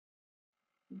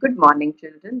Good morning,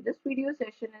 children. This video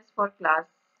session is for class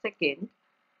 2nd,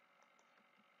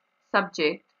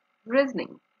 subject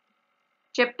reasoning,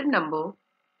 chapter number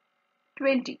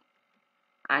 20.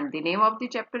 And the name of the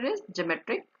chapter is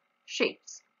geometric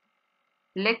shapes.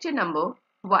 Lecture number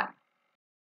 1,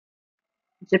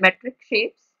 geometric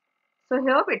shapes. So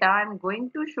here beta I am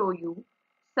going to show you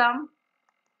some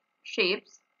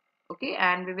shapes, okay,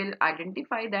 and we will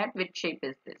identify that which shape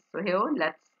is this. So here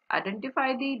let's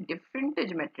identify the different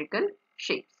geometrical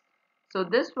shapes. So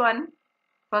this one,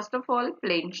 first of all,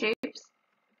 plane shapes.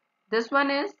 This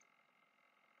one is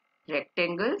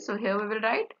rectangle. So here we will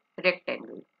write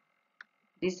rectangle.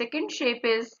 The second shape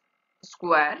is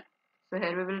square. So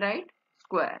here we will write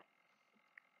square.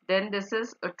 Then this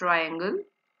is a triangle.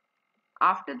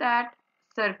 After that,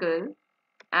 circle,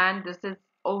 and this is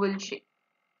oval shape.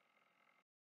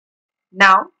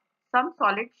 Now some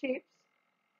solid shapes.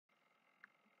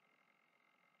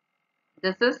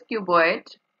 This is cuboid.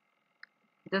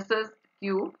 This is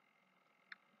cube.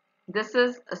 This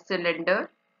is a cylinder.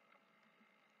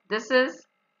 This is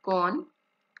cone,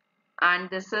 and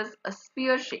this is a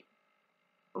sphere shape.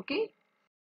 Okay.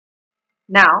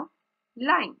 Now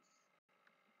lines.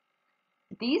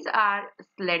 These are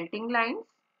slanting lines,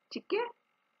 ठीक है?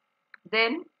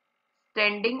 Then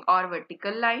standing or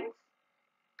vertical lines,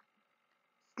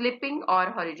 slipping or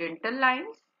horizontal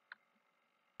lines,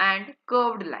 and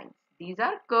curved lines. These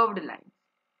are curved lines.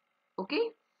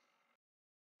 Okay.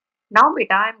 Now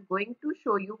beta, I am going to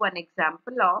show you one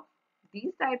example of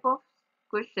these type of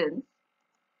questions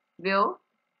where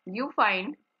you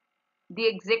find the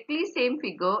exactly same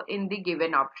figure in the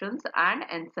given options and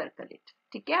encircle it.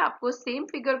 ठीक है, आपको same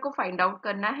figure को find out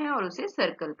करना है और उसे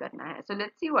circle करना है. So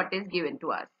let's see what is given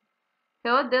to us.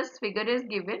 Here this figure is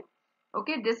given.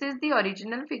 Okay, this is the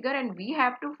original figure and we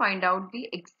have to find out the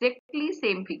exactly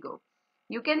same figure.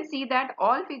 You can see that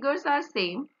all figures are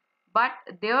same, but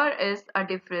there is a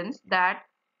difference that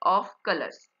of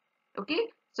colors. Okay,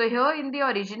 so here in the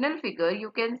original figure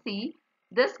you can see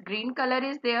this green color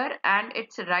is there and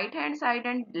its right hand side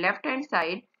and left hand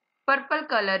side purple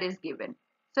color is given.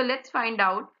 So let's find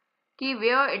out ki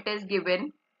where it is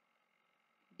given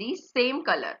the same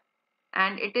color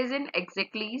and it is in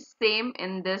exactly same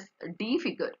in this D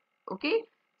figure. Okay,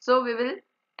 so we will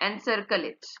encircle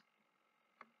it.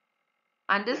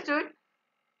 Understood?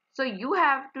 So you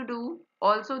have to do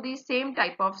also the same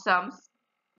type of sums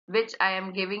which I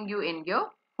am giving you in your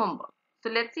homework. So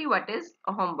let's see what is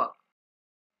a homework.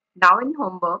 Now in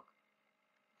homework,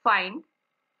 find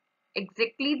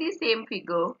exactly the same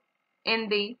figure in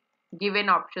the given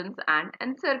options and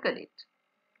encircle it.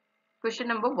 Question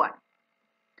number 1.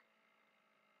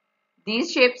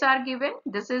 These shapes are given.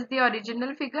 This is the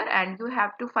original figure and you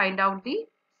have to find out the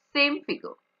same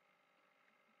figure.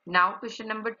 Now question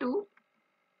number 2.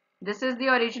 This is the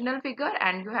original figure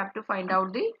and you have to find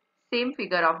out the same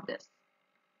figure of this.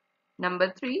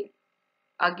 Number 3.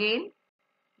 Again,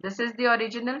 this is the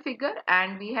original figure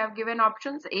and we have given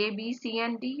options A, B, C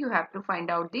and D. You have to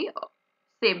find out the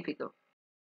same figure.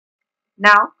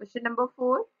 Now question number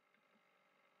 4.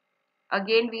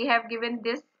 Again we have given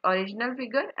this original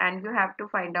figure and you have to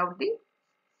find out the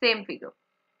same figure.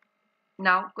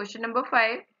 Now question number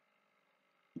 5.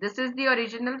 This is the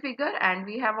original figure and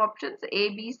we have options A,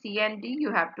 B, C and D.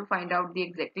 You have to find out the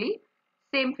exactly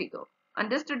same figure.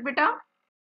 Understood beta?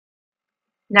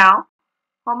 Now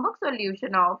homework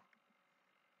solution of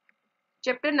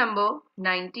chapter number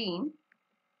 19,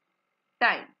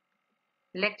 time,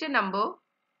 lecture number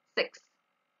 6.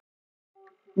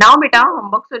 Now beta,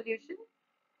 homework solution.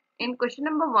 In question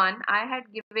number 1, I had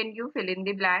given you fill in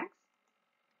the blanks.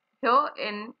 Here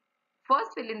in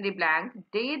first fill in the blank,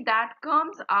 day that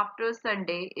comes after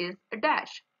Sunday is a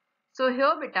dash. So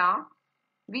here beta,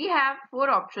 we have 4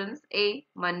 options: A,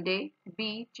 Monday,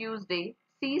 B, Tuesday,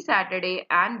 C, Saturday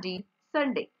and D,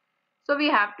 Sunday. So we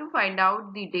have to find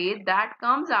out the day that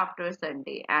comes after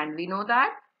Sunday and we know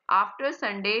that after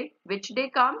Sunday which day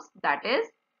comes, that is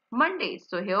Monday.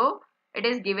 So here it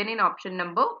is given in option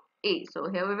number A. So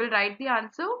here we will write the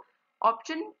answer.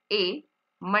 Option A,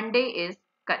 Monday is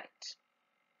correct.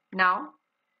 Now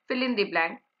fill in the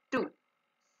blank 2.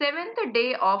 Seventh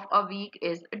day of a week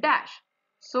is a dash.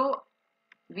 So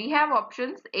we have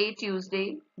options A,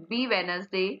 Tuesday, B,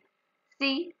 Wednesday,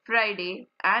 C, Friday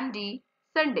and D,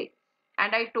 Sunday.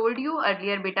 And I told you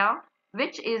earlier beta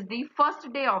which is the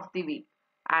first day of the week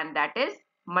and that is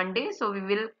Monday. So we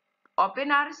will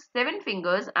open our 7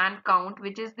 fingers and count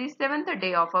which is the 7th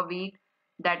day of a week,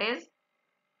 that is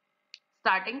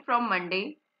starting from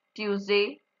Monday,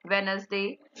 Tuesday,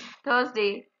 Wednesday,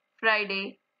 Thursday,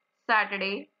 Friday,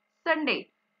 Saturday,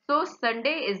 Sunday. So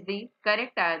Sunday is the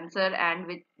correct answer, and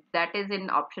that is in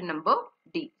option number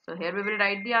D. So here we will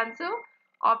write the answer.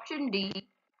 Option D,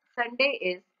 Sunday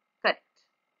is correct.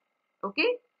 Okay.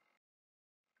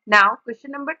 Now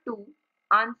question number 2.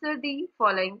 Answer the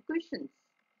following questions.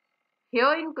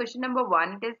 Here in question number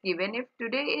 1, it is given if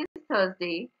today is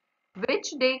Thursday,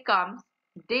 which day comes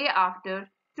day after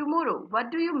tomorrow?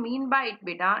 What do you mean by it,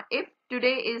 beta? If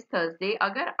today is Thursday,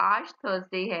 अगर आज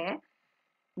Thursday है,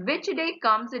 which day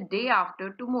comes day after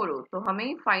tomorrow? तो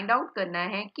हमें find out करना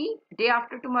है कि day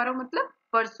after tomorrow मतलब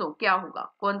परसों क्या होगा,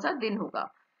 कौन सा दिन होगा.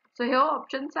 So here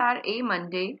options are A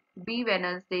Monday, B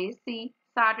Wednesday, C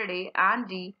Saturday and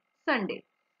D Sunday.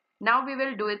 Now we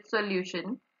will do its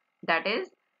solution. That is,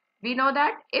 we know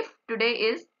that if today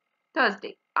is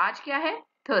Thursday, आज क्या है?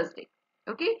 Thursday.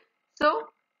 Okay. So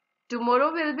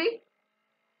tomorrow will be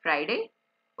Friday.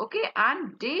 Okay.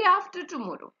 And day after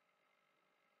tomorrow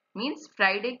means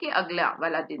Friday के अगला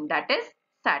वाला दिन. That is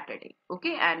Saturday.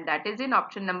 Okay. And that is in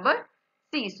option number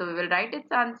C. So we will write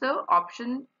its answer.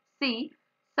 Option C.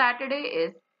 Saturday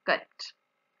is correct.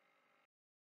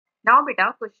 Now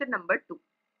beta, question number 2.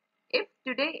 If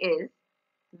today is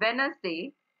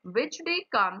Wednesday, which day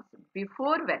comes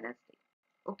before Wednesday?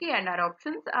 Okay, and our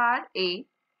options are A,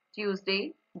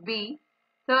 Tuesday, B,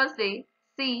 Thursday,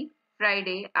 C,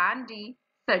 Friday, and D,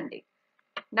 Sunday.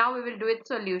 Now we will do its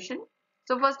solution.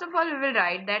 So first of all, we will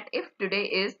write that if today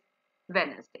is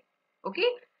Wednesday. Okay,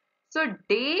 so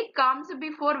day comes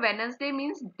before Wednesday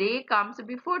means day comes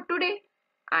before today,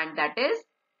 and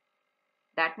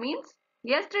that means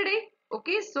yesterday.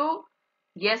 Okay, so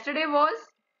yesterday was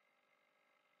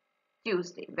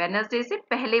Tuesday. Wednesday से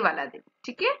पहले वाला दिन,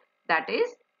 ठीक है? That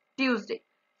is Tuesday.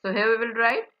 So here we will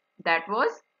write that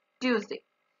was Tuesday.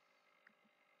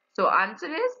 So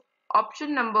answer is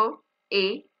option number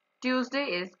A. Tuesday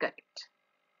is correct.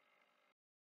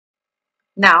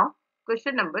 Now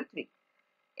question number 3.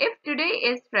 If today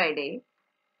is Friday,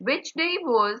 which day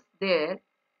was there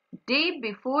day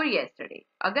before yesterday?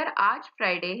 अगर आज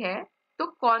Friday है तो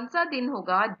कौन सा दिन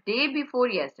होगा day before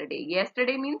yesterday?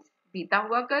 Yesterday means बीता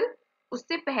हुआ कल,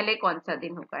 उससे पहले कौन सा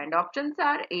दिन होगा? And options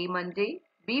are A Monday,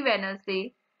 B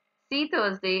Wednesday, C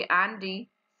Thursday and D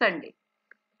Sunday.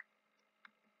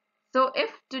 So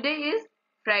if today is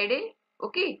Friday,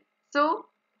 okay, so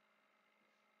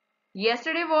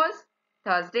yesterday was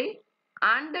Thursday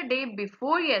and the day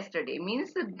before yesterday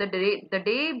means the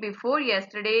day before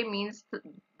yesterday means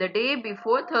the day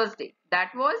before Thursday. That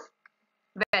was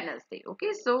Wednesday.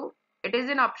 Okay, so it is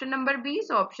in option number B.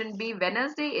 So option B,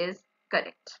 Wednesday is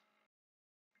correct.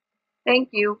 Thank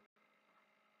you.